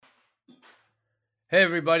Hey,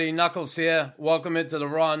 everybody, Knuckles here. Welcome into the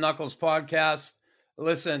Raw Knuckles podcast.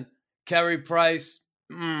 Listen, Carey Price,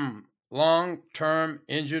 long-term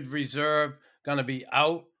injured reserve, going to be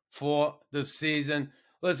out for the season.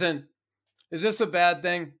 Listen, is this a bad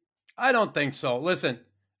thing? I don't think so. Listen,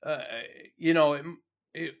 uh,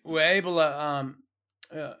 we're able to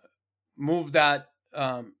uh, move that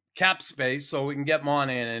cap space so we can get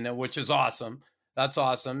Monahan in it, which is awesome. That's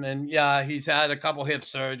awesome. And yeah, he's had a couple hip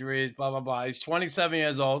surgeries, blah, blah, blah. He's 27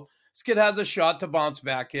 years old. This kid has a shot to bounce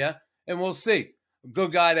back here, and we'll see. A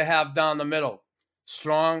good guy to have down the middle.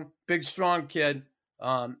 Strong, big, strong kid.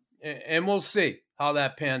 And we'll see how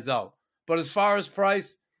that pans out. But as far as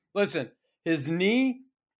Price, listen, his knee,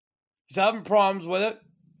 he's having problems with it.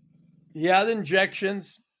 He had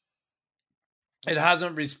injections. It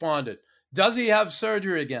hasn't responded. Does he have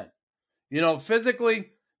surgery again?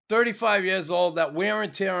 Physically, 35 years old, that wear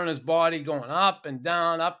and tear on his body going up and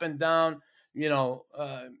down,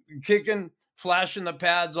 kicking, flashing the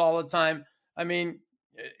pads all the time. I mean,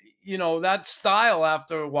 that style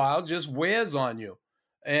after a while just wears on you.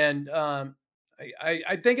 And I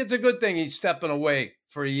think it's a good thing he's stepping away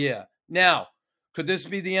for a year. Now, could this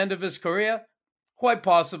be the end of his career? Quite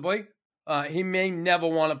possibly. He may never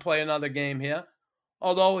want to play another game here,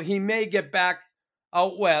 although he may get back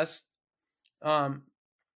out west,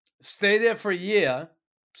 stay there for a year,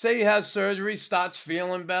 say he has surgery, starts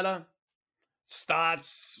feeling better,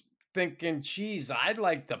 starts thinking, geez, I'd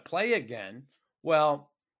like to play again.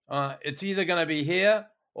 Well, it's either going to be here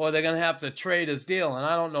or they're going to have to trade his deal, and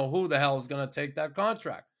I don't know who the hell is going to take that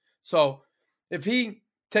contract. So if he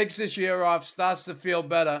takes this year off, starts to feel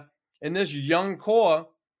better, and this young core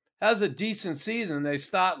has a decent season, they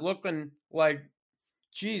start looking like,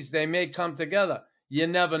 geez, they may come together. You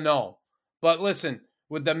never know. But listen,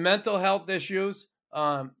 with the mental health issues,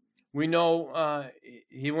 we know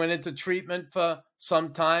he went into treatment for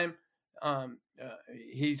some time.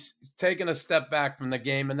 He's taken a step back from the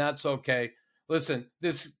game, and that's okay. Listen,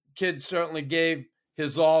 this kid certainly gave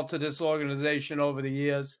his all to this organization over the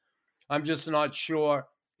years. I'm just not sure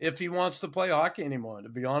if he wants to play hockey anymore, to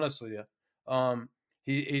be honest with you.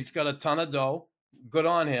 He's got a ton of dough. Good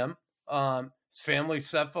on him. His family's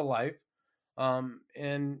set for life. And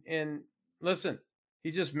listen, he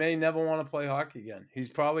just may never want to play hockey again. He's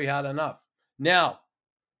probably had enough. Now,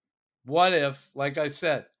 what if, like I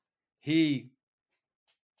said, he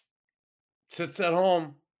sits at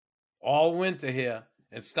home all winter here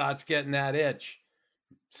and starts getting that itch?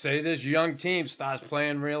 Say this young team starts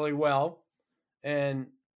playing really well and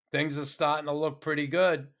things are starting to look pretty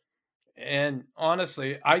good. And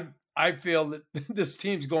honestly, I feel that this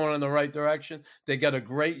team's going in the right direction. They got a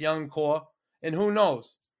great young core. And who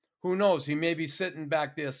knows? Who knows? He may be sitting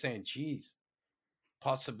back there saying, geez,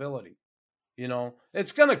 possibility.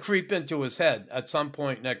 It's going to creep into his head at some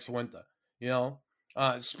point next winter,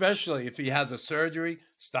 especially if he has a surgery,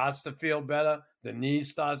 starts to feel better, the knee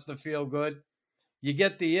starts to feel good. You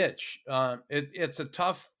get the itch. It's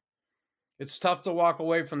tough to walk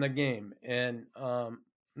away from the game. And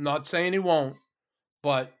not saying he won't,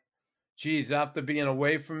 but geez, after being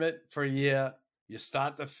away from it for a year, you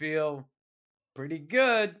start to feel pretty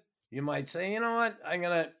good. You might say, you know what, I'm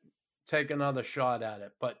going to take another shot at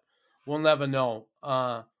it. But we'll never know.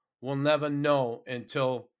 We'll never know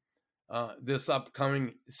until this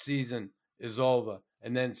upcoming season is over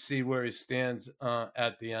and then see where he stands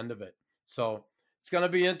at the end of it. So it's going to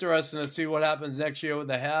be interesting to see what happens next year with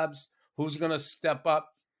the Habs. Who's going to step up?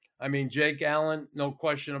 I mean, Jake Allen, no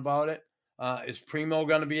question about it. Is Primo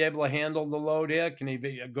going to be able to handle the load here? Can he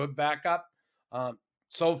be a good backup?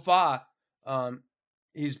 So far,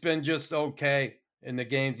 he's been just okay in the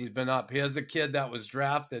games he's been up. Here's a kid that was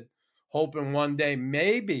drafted, hoping one day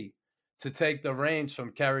maybe to take the reins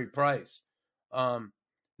from Carey Price.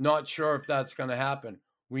 Not sure if that's going to happen.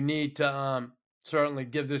 We need to certainly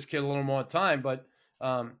give this kid a little more time, but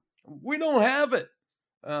we don't have it.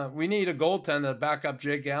 We need a goaltender to back up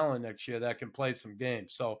Jake Allen next year that can play some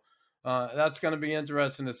games. So that's going to be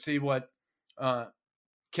interesting to see what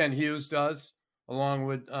Ken Hughes does along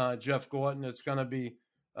with Jeff Gorton. It's going to be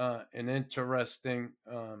an interesting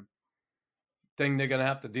thing they're going to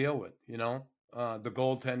have to deal with, the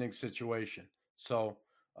goaltending situation. So,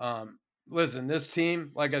 listen, this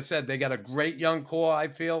team, like I said, they got a great young core, I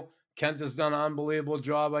feel. Kent has done an unbelievable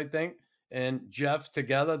job, I think. And Jeff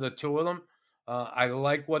together, the two of them, I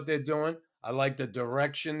like what they're doing. I like the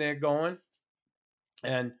direction they're going.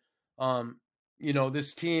 And,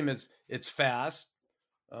 this team it's fast.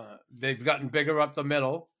 They've gotten bigger up the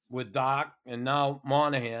middle with Doc and now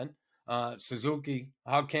Monahan. Suzuki,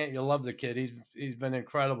 how can't you love the kid? He's been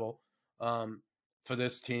incredible for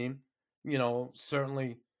this team.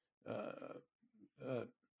 certainly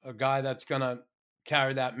a guy that's going to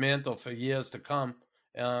carry that mantle for years to come,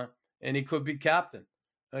 and he could be captain.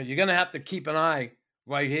 You're going to have to keep an eye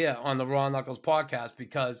right here on the Raw Knuckles podcast,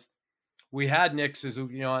 because we had Nick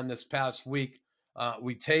Suzuki on this past week.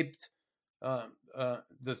 We taped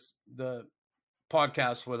the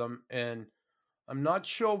podcast with him, and I'm not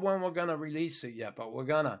sure when we're going to release it yet, but we're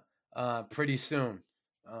going to pretty soon.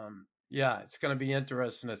 It's going to be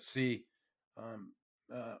interesting to see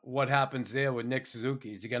what happens there with Nick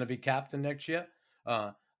Suzuki. Is he going to be captain next year?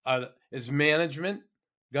 Is management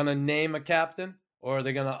going to name a captain, or are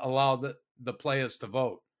they going to allow the players to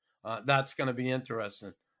vote? That's going to be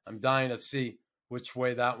interesting. I'm dying to see which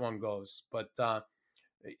way that one goes. But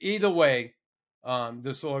either way,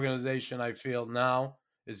 this organization, I feel now,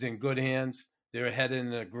 is in good hands. They're headed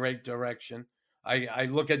in a great direction. I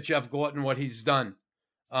look at Jeff Gorton, what he's done,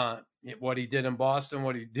 what he did in Boston,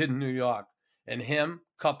 what he did in New York, and him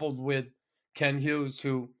coupled with Ken Hughes,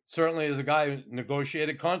 who certainly is a guy who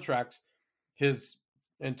negotiated contracts his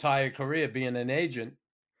entire career, being an agent,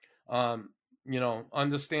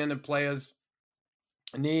 understanding players'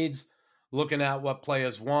 needs, looking at what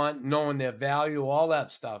players want, knowing their value, all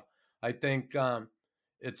that stuff. I think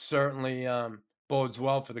it certainly bodes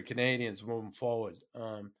well for the Canadians moving forward.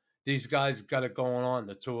 These guys got it going on,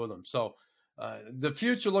 the two of them. So the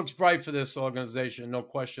future looks bright for this organization, no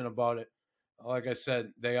question about it. Like I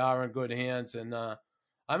said, they are in good hands, and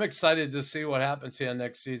I'm excited to see what happens here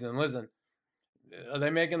next season. Listen, are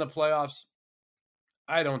they making the playoffs?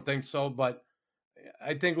 I don't think so, but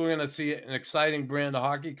I think we're going to see an exciting brand of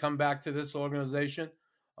hockey come back to this organization,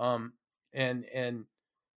 and they're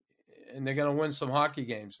going to win some hockey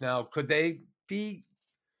games. Now, could they be,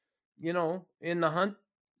 in the hunt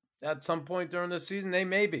at some point during the season? They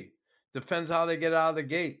may be. Depends how they get out of the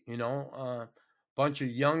gate. Bunch of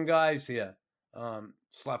young guys here.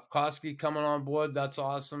 Slavkovsky coming on board. That's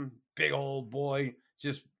awesome. Big old boy.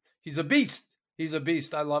 He's a beast. He's a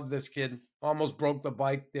beast. I love this kid. Almost broke the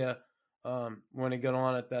bike there when he got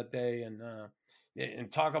on it that day. And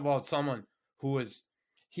talk about someone who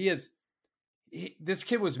this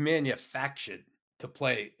kid was manufactured to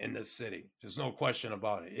play in this city. There's no question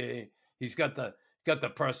about it. He's got the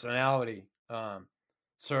personality,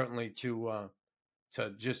 certainly to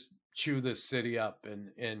just chew this city up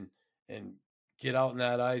and get out in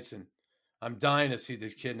that ice. And I'm dying to see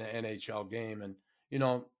this kid in an NHL game. And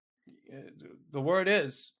the word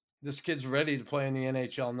is this kid's ready to play in the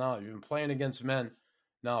NHL now. He's been playing against men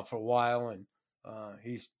now for a while, and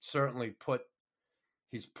he's certainly put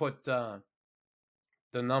the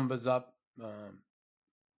numbers up.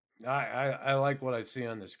 I like what I see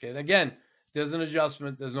on this kid. Again, there's an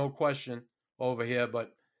adjustment. There's no question over here,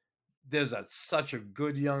 but there's such a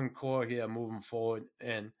good young core here moving forward,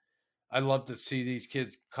 and I love to see these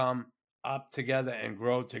kids come up together and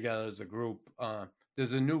grow together as a group.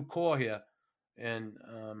 There's a new core here, and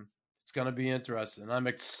it's going to be interesting. I'm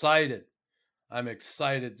excited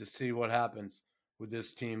to see what happens with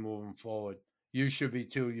this team moving forward. You should be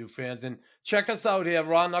too, you fans. And check us out here,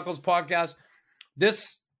 Raw Knuckles Podcast.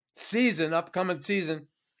 This season, upcoming season,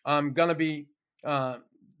 I'm going to be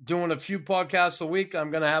doing a few podcasts a week.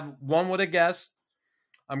 I'm going to have one with a guest.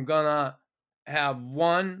 I'm going to have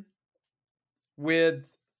one with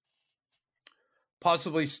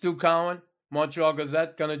possibly Stu Cowan, Montreal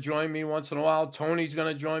Gazette, going to join me once in a while. Tony's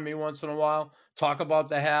going to join me once in a while, talk about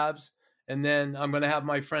the Habs. And then I'm going to have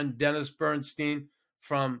my friend Dennis Bernstein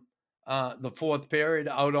from the Fourth Period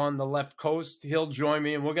out on the left coast. He'll join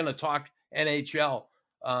me, and we're going to talk NHL,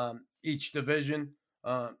 each division,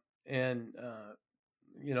 and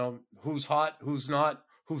who's hot, who's not,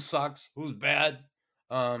 who sucks, who's bad,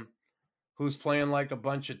 who's playing like a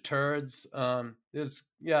bunch of turds. It's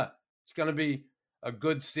going to be a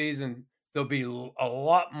good season. There'll be a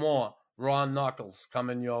lot more Raw Knuckles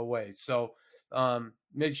coming your way. So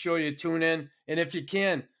make sure you tune in. And if you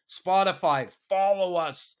can, Spotify, follow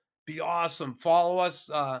us. Be awesome. Follow us.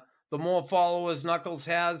 The more followers Knuckles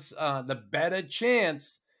has, the better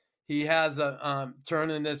chance he has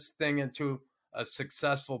turning this thing into a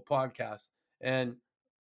successful podcast. And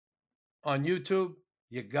on YouTube,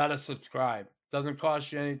 you got to subscribe. Doesn't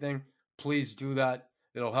cost you anything. Please do that.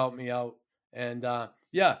 It'll help me out. And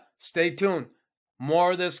stay tuned.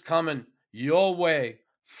 More of this coming your way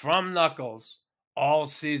from Knuckles all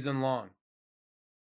season long.